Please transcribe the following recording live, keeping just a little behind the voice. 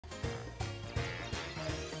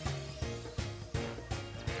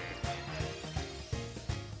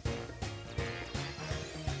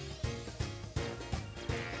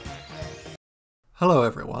Hello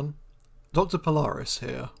everyone, Dr. Polaris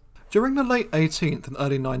here. During the late 18th and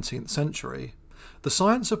early 19th century, the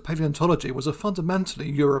science of paleontology was a fundamentally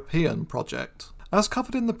European project. As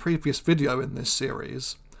covered in the previous video in this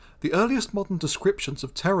series, the earliest modern descriptions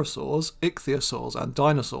of pterosaurs, ichthyosaurs and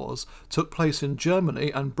dinosaurs took place in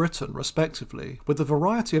Germany and Britain respectively, with a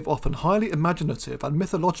variety of often highly imaginative and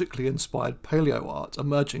mythologically inspired paleoart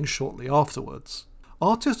emerging shortly afterwards.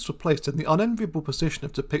 Artists were placed in the unenviable position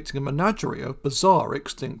of depicting a menagerie of bizarre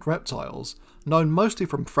extinct reptiles, known mostly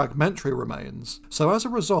from fragmentary remains, so as a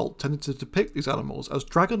result tended to depict these animals as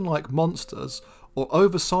dragon-like monsters or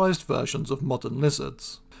oversized versions of modern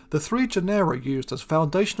lizards. The three genera used as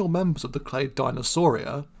foundational members of the clade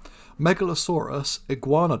Dinosauria, Megalosaurus,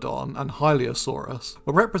 Iguanodon and Hylaeosaurus,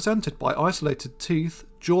 were represented by isolated teeth,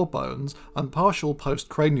 jawbones and partial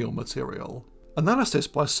postcranial material. Analysis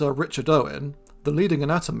by Sir Richard Owen, the leading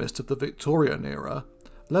anatomist of the Victorian era,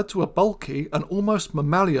 led to a bulky and almost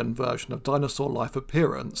mammalian version of dinosaur-like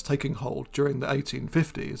appearance taking hold during the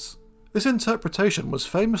 1850s. This interpretation was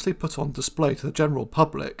famously put on display to the general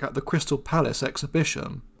public at the Crystal Palace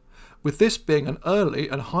exhibition, with this being an early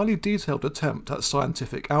and highly detailed attempt at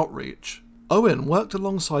scientific outreach. Owen worked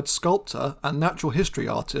alongside sculptor and natural history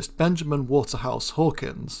artist Benjamin Waterhouse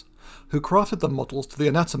Hawkins, who crafted the models to the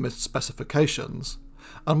anatomist's specifications,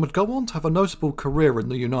 and would go on to have a notable career in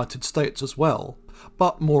the United States as well,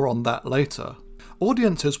 but more on that later.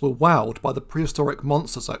 Audiences were wowed by the prehistoric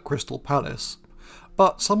monsters at Crystal Palace,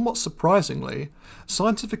 but somewhat surprisingly,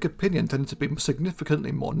 scientific opinion tended to be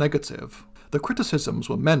significantly more negative. The criticisms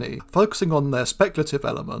were many, focusing on their speculative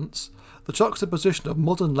elements, the juxtaposition of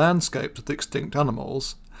modern landscapes with extinct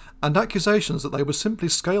animals, and accusations that they were simply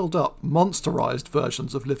scaled up, monsterized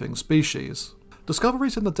versions of living species.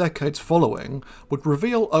 Discoveries in the decades following would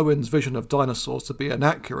reveal Owen's vision of dinosaurs to be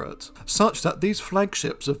inaccurate, such that these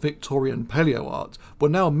flagships of Victorian paleoart were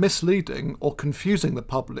now misleading or confusing the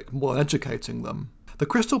public more than educating them. The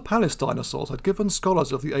Crystal Palace dinosaurs had given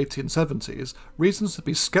scholars of the 1870s reasons to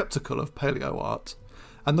be sceptical of paleoart,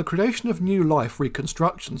 and the creation of new life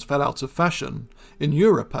reconstructions fell out of fashion, in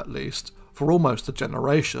Europe at least, for almost a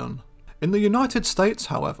generation. In the United States,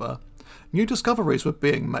 however, new discoveries were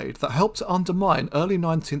being made that helped to undermine early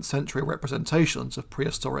 19th century representations of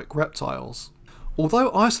prehistoric reptiles.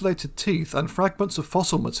 Although isolated teeth and fragments of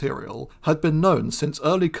fossil material had been known since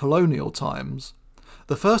early colonial times,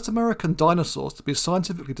 the first American dinosaurs to be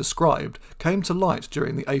scientifically described came to light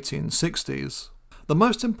during the 1860s. The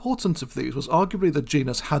most important of these was arguably the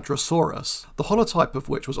genus Hadrosaurus, the holotype of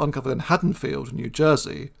which was uncovered in Haddonfield, New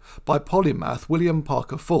Jersey, by polymath William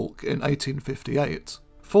Parker Falk in 1858.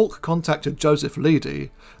 Falk contacted Joseph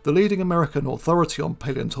Leidy, the leading American authority on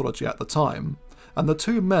paleontology at the time, and the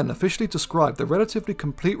two men officially described the relatively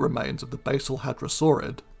complete remains of the basal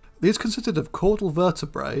hadrosaurid. These consisted of caudal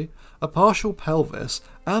vertebrae, a partial pelvis,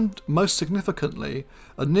 and, most significantly,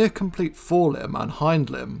 a near-complete forelimb and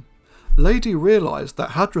hindlimb. Leidy realised that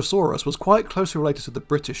Hadrosaurus was quite closely related to the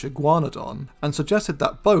British Iguanodon, and suggested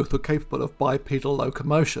that both were capable of bipedal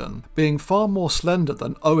locomotion, being far more slender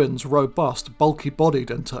than Owen's robust,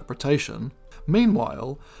 bulky-bodied interpretation.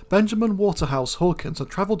 Meanwhile, Benjamin Waterhouse Hawkins had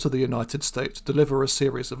travelled to the United States to deliver a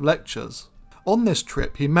series of lectures. On this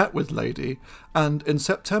trip he met with Leidy, and in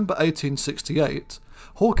September 1868,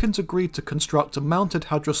 Hawkins agreed to construct a mounted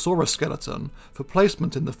Hadrosaurus skeleton for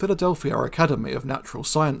placement in the Philadelphia Academy of Natural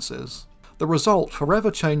Sciences. The result forever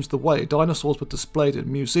changed the way dinosaurs were displayed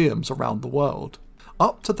in museums around the world.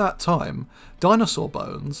 Up to that time, dinosaur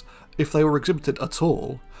bones, if they were exhibited at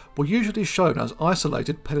all, were usually shown as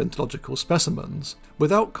isolated paleontological specimens,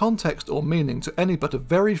 without context or meaning to any but a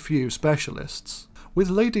very few specialists. With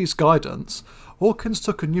Leidy's guidance, Hawkins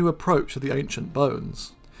took a new approach to the ancient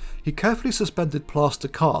bones. He carefully suspended plaster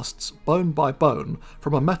casts, bone by bone,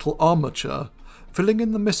 from a metal armature, filling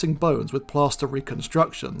in the missing bones with plaster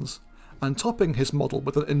reconstructions, and topping his model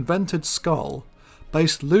with an invented skull,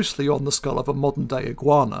 based loosely on the skull of a modern-day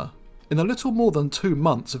iguana. In a little more than 2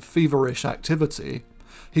 months of feverish activity,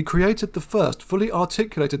 he created the first fully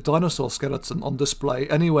articulated dinosaur skeleton on display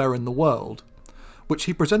anywhere in the world, which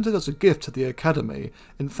he presented as a gift to the Academy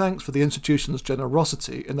in thanks for the institution's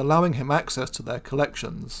generosity in allowing him access to their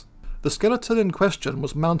collections. The skeleton in question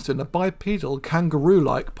was mounted in a bipedal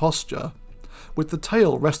kangaroo-like posture, with the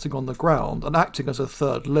tail resting on the ground and acting as a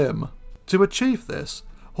third limb. To achieve this,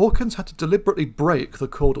 Hawkins had to deliberately break the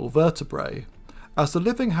caudal vertebrae, as the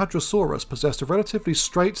living Hadrosaurus possessed a relatively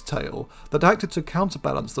straight tail that acted to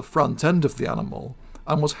counterbalance the front end of the animal,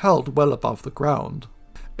 and was held well above the ground.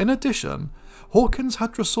 In addition, Hawkins'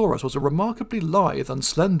 Hadrosaurus was a remarkably lithe and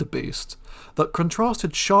slender beast that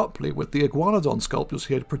contrasted sharply with the iguanodon sculptures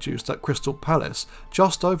he had produced at Crystal Palace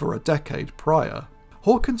just over a decade prior.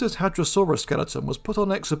 Hawkins' Hadrosaurus skeleton was put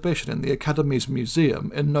on exhibition in the Academy's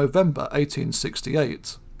museum in November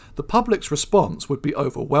 1868. The public's response would be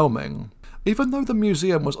overwhelming. Even though the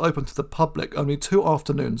museum was open to the public only 2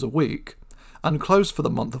 afternoons a week, and closed for the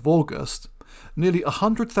month of August, nearly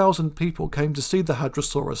 100,000 people came to see the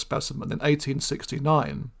Hadrosaurus specimen in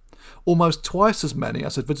 1869, almost twice as many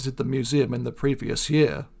as had visited the museum in the previous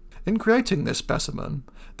year. In creating this specimen,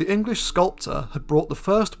 the English sculptor had brought the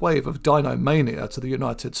first wave of dinomania to the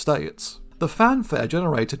United States. The fanfare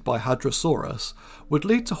generated by Hadrosaurus would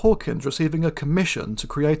lead to Hawkins receiving a commission to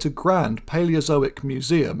create a grand Paleozoic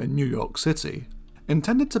museum in New York City.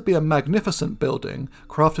 Intended to be a magnificent building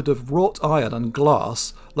crafted of wrought iron and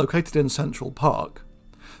glass located in Central Park,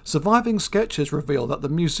 surviving sketches reveal that the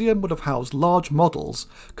museum would have housed large models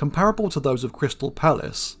comparable to those of Crystal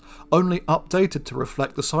Palace, only updated to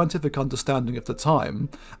reflect the scientific understanding of the time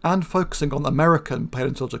and focusing on American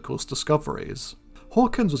paleontological discoveries.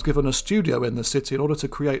 Hawkins was given a studio in the city in order to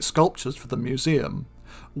create sculptures for the museum,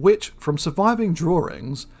 which, from surviving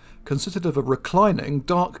drawings, consisted of a reclining,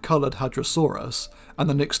 dark-coloured Hadrosaurus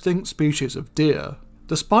and an extinct species of deer.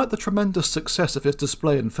 Despite the tremendous success of his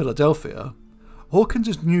display in Philadelphia,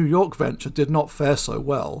 Hawkins' New York venture did not fare so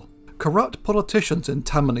well. Corrupt politicians in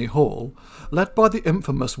Tammany Hall, led by the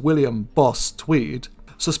infamous William "Boss" Tweed,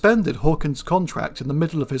 suspended Hawkins' contract in the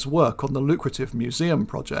middle of his work on the lucrative museum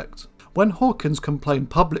project. When Hawkins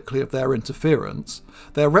complained publicly of their interference,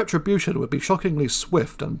 their retribution would be shockingly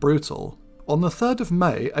swift and brutal. On the 3rd of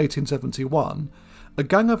May 1871, a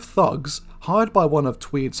gang of thugs, hired by one of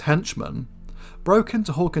Tweed's henchmen, broke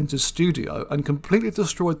into Hawkins' studio and completely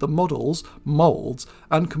destroyed the models, moulds,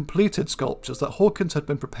 and completed sculptures that Hawkins had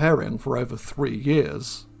been preparing for over 3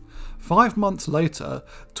 years. 5 months later,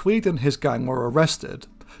 Tweed and his gang were arrested,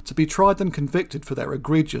 to be tried and convicted for their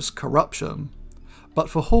egregious corruption. But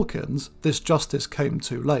for Hawkins, this justice came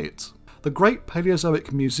too late. The great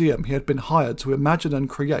Paleozoic museum he had been hired to imagine and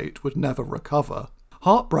create would never recover.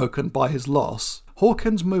 Heartbroken by his loss,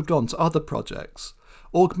 Hawkins moved on to other projects,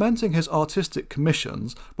 augmenting his artistic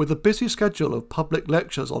commissions with a busy schedule of public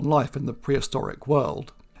lectures on life in the prehistoric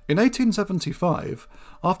world. In 1875,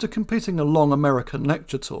 after completing a long American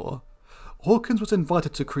lecture tour, Hawkins was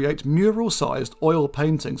invited to create mural-sized oil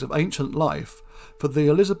paintings of ancient life for the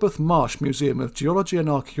Elizabeth Marsh Museum of Geology and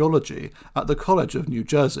Archaeology at the College of New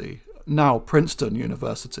Jersey, now Princeton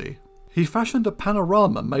University. He fashioned a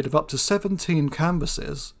panorama made of up to 17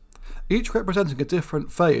 canvases, each representing a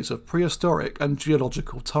different phase of prehistoric and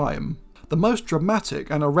geological time. The most dramatic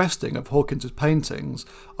and arresting of Hawkins' paintings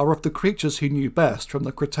are of the creatures he knew best from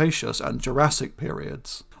the Cretaceous and Jurassic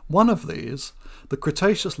periods. One of these, the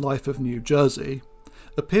Cretaceous life of New Jersey,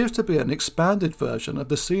 appears to be an expanded version of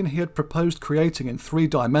the scene he had proposed creating in 3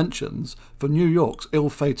 dimensions for New York's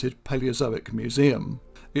ill-fated Paleozoic Museum.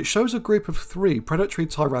 It shows a group of 3 predatory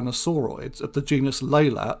tyrannosauroids of the genus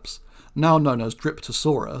Laelaps, now known as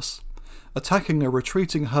Dryptosaurus, attacking a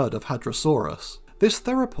retreating herd of Hadrosaurus. This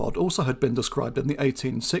theropod also had been described in the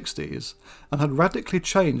 1860s, and had radically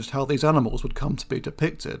changed how these animals would come to be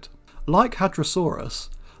depicted. Like Hadrosaurus,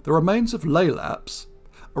 the remains of Laelaps,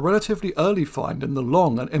 a relatively early find in the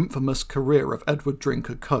long and infamous career of Edward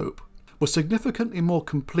Drinker Cope, were significantly more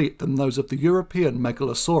complete than those of the European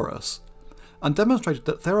Megalosaurus, and demonstrated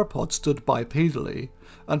that theropods stood bipedally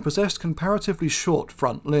and possessed comparatively short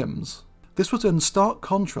front limbs. This was in stark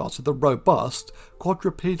contrast to the robust,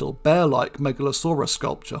 quadrupedal, bear-like Megalosaurus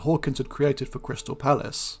sculpture Hawkins had created for Crystal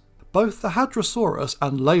Palace. Both the Hadrosaurus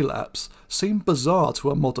and Laelaps seem bizarre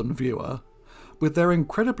to a modern viewer, with their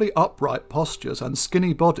incredibly upright postures and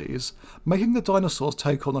skinny bodies making the dinosaurs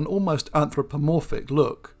take on an almost anthropomorphic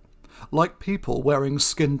look, like people wearing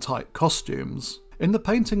skin-tight costumes. In the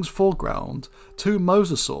painting's foreground, 2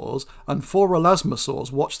 mosasaurs and 4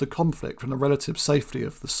 elasmosaurs watch the conflict from the relative safety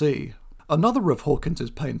of the sea. Another of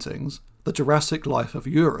Hawkins' paintings, The Jurassic Life of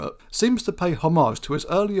Europe, seems to pay homage to his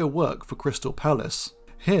earlier work for Crystal Palace.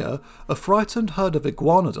 Here, a frightened herd of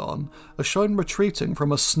iguanodon are shown retreating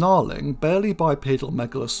from a snarling, barely bipedal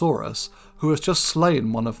megalosaurus who has just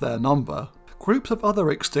slain one of their number. Groups of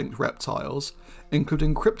other extinct reptiles,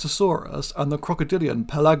 including Cryptosaurus and the crocodilian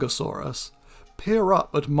Pelagosaurus, peer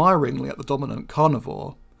up admiringly at the dominant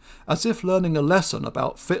carnivore, as if learning a lesson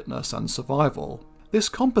about fitness and survival. This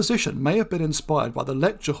composition may have been inspired by the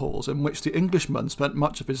lecture halls in which the Englishman spent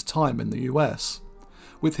much of his time in the US,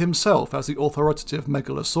 with himself as the authoritative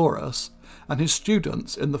Megalosaurus, and his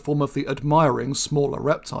students in the form of the admiring smaller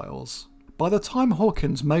reptiles. By the time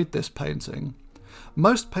Hawkins made this painting,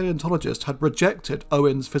 most paleontologists had rejected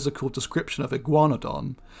Owen's physical description of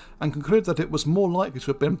Iguanodon and concluded that it was more likely to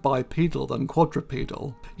have been bipedal than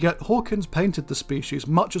quadrupedal. Yet Hawkins painted the species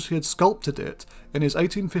much as he had sculpted it in his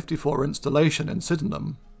 1854 installation in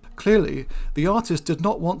Sydenham. Clearly, the artist did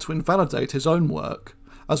not want to invalidate his own work,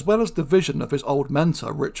 as well as the vision of his old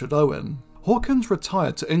mentor Richard Owen. Hawkins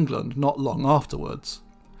retired to England not long afterwards,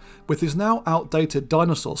 with his now outdated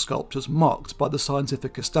dinosaur sculptures mocked by the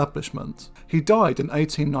scientific establishment. He died in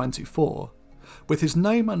 1894, with his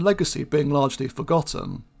name and legacy being largely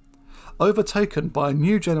forgotten, overtaken by a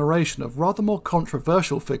new generation of rather more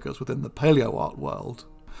controversial figures within the paleoart world.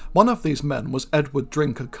 One of these men was Edward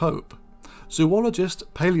Drinker Cope,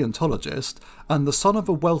 zoologist, paleontologist, and the son of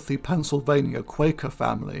a wealthy Pennsylvania Quaker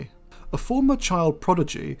family. A former child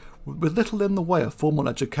prodigy with little in the way of formal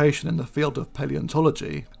education in the field of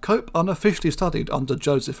paleontology, Cope unofficially studied under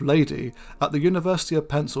Joseph Leidy at the University of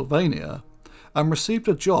Pennsylvania and received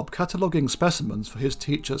a job cataloguing specimens for his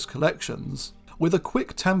teacher's collections. With a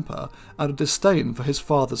quick temper and a disdain for his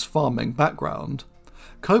father's farming background,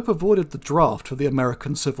 Cope avoided the draft for the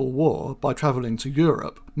American Civil War by travelling to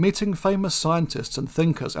Europe, meeting famous scientists and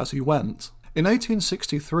thinkers as he went. In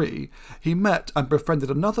 1863, he met and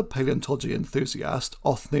befriended another paleontology enthusiast,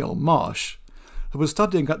 Othniel Marsh, who was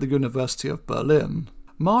studying at the University of Berlin.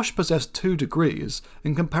 Marsh possessed 2 degrees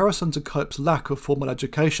in comparison to Cope's lack of formal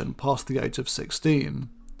education past the age of 16,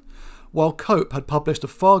 while Cope had published a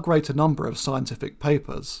far greater number of scientific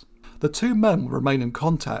papers. The 2 men would remain in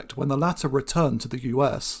contact when the latter returned to the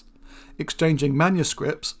US, exchanging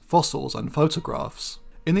manuscripts, fossils and photographs.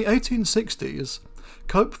 In the 1860s,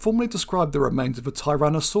 Cope formally described the remains of a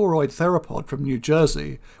tyrannosauroid theropod from New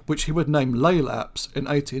Jersey, which he would name Laelaps in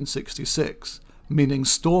 1866, meaning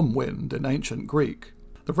storm wind in ancient Greek.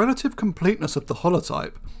 The relative completeness of the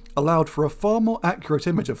holotype allowed for a far more accurate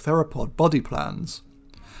image of theropod body plans,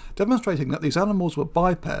 demonstrating that these animals were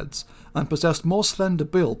bipeds and possessed more slender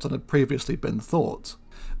builds than had previously been thought.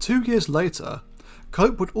 2 years later,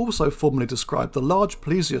 Cope would also formally describe the large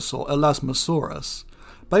plesiosaur Elasmosaurus,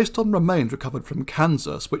 based on remains recovered from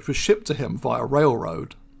Kansas which was shipped to him via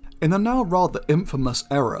railroad. In a now rather infamous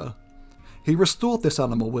error, he restored this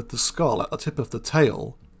animal with the skull at the tip of the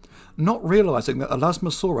tail, not realising that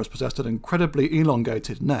Elasmosaurus possessed an incredibly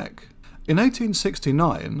elongated neck. In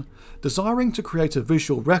 1869, desiring to create a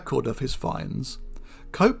visual record of his finds,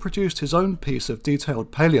 Cope produced his own piece of detailed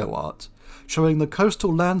paleoart, showing the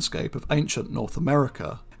coastal landscape of ancient North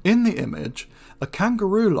America. In the image, a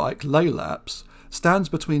kangaroo-like Laelaps stands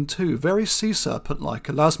between 2 very sea serpent-like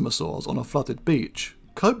elasmosaurs on a flooded beach.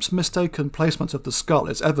 Cope's mistaken placement of the skull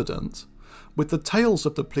is evident, with the tails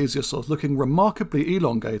of the plesiosaurs looking remarkably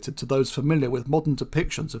elongated to those familiar with modern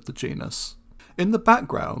depictions of the genus. In the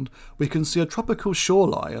background, we can see a tropical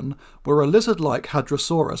shoreline where a lizard-like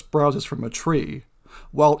Hadrosaurus browses from a tree,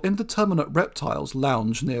 while indeterminate reptiles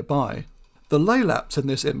lounge nearby. The Laelaps in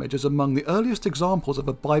this image is among the earliest examples of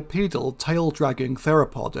a bipedal, tail-dragging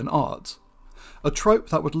theropod in art, a trope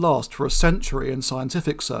that would last for a century in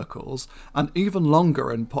scientific circles and even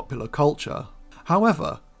longer in popular culture.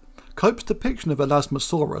 However, Cope's depiction of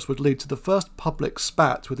Elasmosaurus would lead to the first public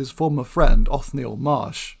spat with his former friend Othniel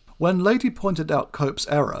Marsh, when Leidy pointed out Cope's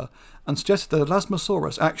error and suggested that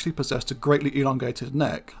Elasmosaurus actually possessed a greatly elongated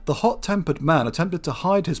neck. The hot-tempered man attempted to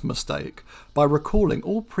hide his mistake by recalling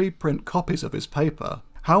all preprint copies of his paper.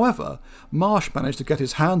 However, Marsh managed to get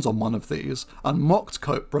his hands on one of these and mocked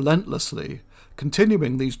Cope relentlessly,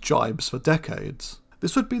 continuing these jibes for decades.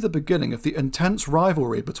 This would be the beginning of the intense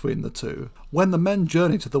rivalry between the two, when the men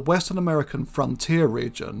journeyed to the Western American frontier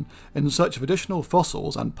region in search of additional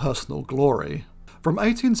fossils and personal glory. From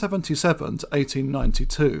 1877 to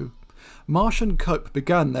 1892, Marsh and Cope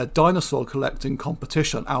began their dinosaur collecting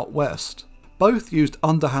competition out west. Both used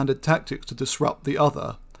underhanded tactics to disrupt the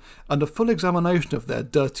other, and a full examination of their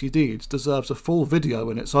dirty deeds deserves a full video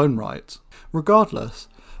in its own right. Regardless,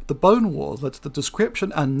 the Bone Wars led to the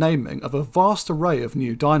description and naming of a vast array of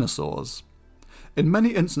new dinosaurs, in many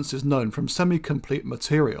instances known from semi-complete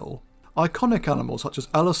material. Iconic animals such as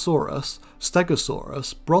Allosaurus,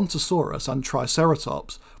 Stegosaurus, Brontosaurus and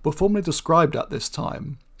Triceratops were formally described at this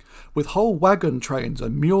time, with whole wagon trains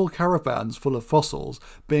and mule caravans full of fossils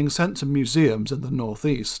being sent to museums in the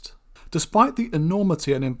northeast. Despite the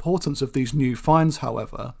enormity and importance of these new finds,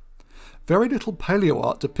 however, very little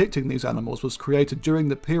paleoart depicting these animals was created during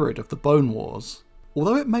the period of the Bone Wars.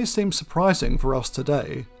 Although it may seem surprising for us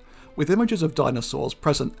today, with images of dinosaurs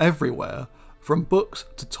present everywhere, from books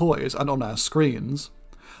to toys and on our screens,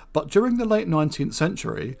 but during the late 19th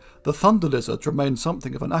century, the thunder lizard remained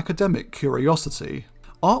something of an academic curiosity.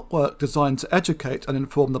 Artwork designed to educate and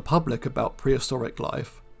inform the public about prehistoric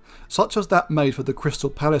life, such as that made for the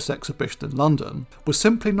Crystal Palace exhibition in London, was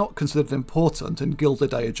simply not considered important in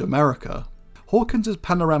Gilded Age America. Hawkins's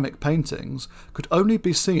panoramic paintings could only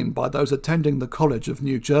be seen by those attending the College of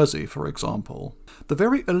New Jersey, for example. The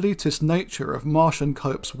very elitist nature of Marsh and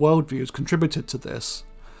Cope's worldviews contributed to this,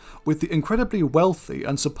 with the incredibly wealthy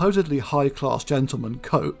and supposedly high-class gentleman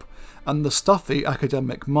Cope and the stuffy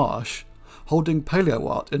academic Marsh holding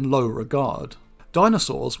paleoart in low regard.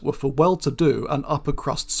 Dinosaurs were for well-to-do and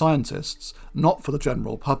upper-crust scientists, not for the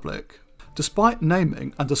general public. Despite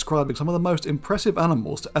naming and describing some of the most impressive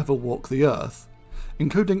animals to ever walk the earth,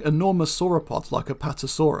 including enormous sauropods like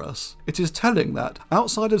Apatosaurus, it is telling that,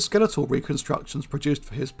 outside of skeletal reconstructions produced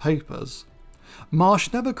for his papers,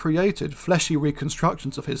 Marsh never created fleshy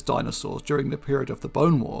reconstructions of his dinosaurs during the period of the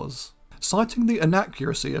Bone Wars. Citing the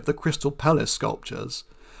inaccuracy of the Crystal Palace sculptures,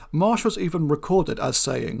 Marsh was even recorded as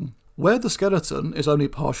saying, "Where the skeleton is only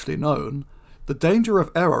partially known, the danger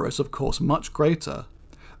of error is of course much greater,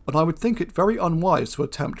 and I would think it very unwise to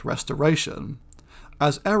attempt restoration,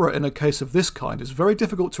 as error in a case of this kind is very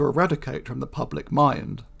difficult to eradicate from the public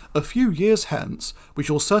mind. A few years hence, we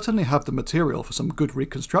shall certainly have the material for some good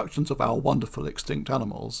reconstructions of our wonderful extinct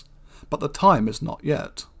animals, but the time is not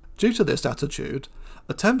yet." Due to this attitude,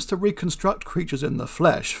 attempts to reconstruct creatures in the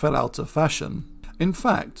flesh fell out of fashion. In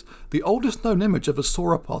fact, the oldest known image of a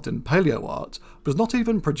sauropod in paleoart was not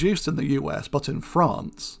even produced in the US but in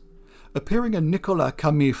France, appearing in Nicolas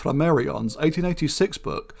Camille Flammarion's 1886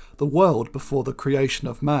 book The World Before the Creation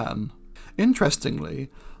of Man.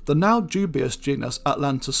 Interestingly, the now dubious genus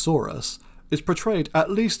Atlantosaurus is portrayed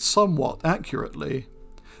at least somewhat accurately,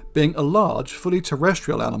 being a large, fully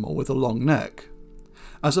terrestrial animal with a long neck,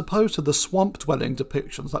 as opposed to the swamp-dwelling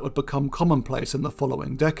depictions that would become commonplace in the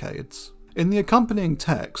following decades. In the accompanying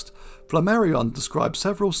text, Flammarion describes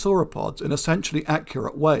several sauropods in essentially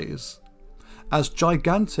accurate ways, as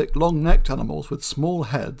gigantic long-necked animals with small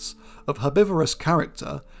heads, of herbivorous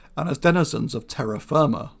character, and as denizens of terra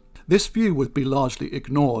firma. This view would be largely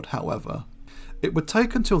ignored, however. It would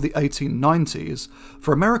take until the 1890s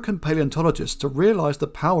for American paleontologists to realise the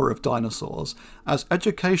power of dinosaurs as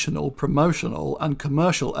educational, promotional, and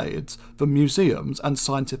commercial aids for museums and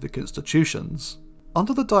scientific institutions.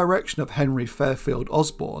 Under the direction of Henry Fairfield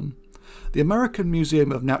Osborn, the American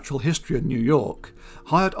Museum of Natural History in New York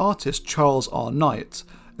hired artist Charles R. Knight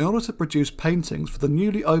in order to produce paintings for the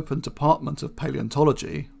newly opened Department of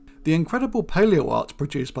Paleontology. The incredible paleoart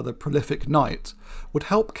produced by the prolific Knight would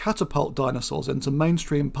help catapult dinosaurs into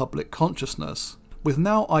mainstream public consciousness, with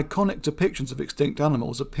now iconic depictions of extinct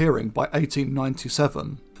animals appearing by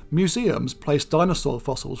 1897. Museums placed dinosaur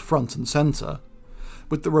fossils front and centre,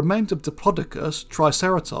 with the remains of Diplodocus,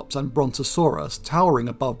 Triceratops and Brontosaurus towering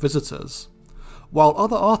above visitors, while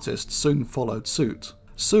other artists soon followed suit.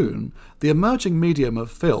 Soon, the emerging medium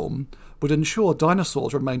of film would ensure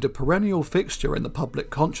dinosaurs remained a perennial fixture in the public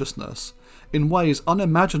consciousness, in ways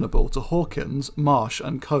unimaginable to Hawkins, Marsh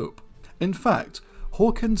and Cope. In fact,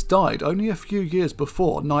 Hawkins died only a few years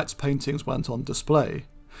before Knight's paintings went on display,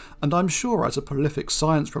 and I'm sure as a prolific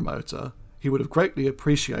science promoter, he would have greatly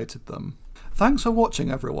appreciated them. Thanks for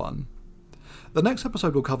watching, everyone. The next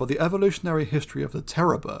episode will cover the evolutionary history of the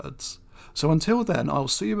terror birds, so until then I'll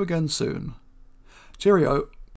see you again soon. Cheerio.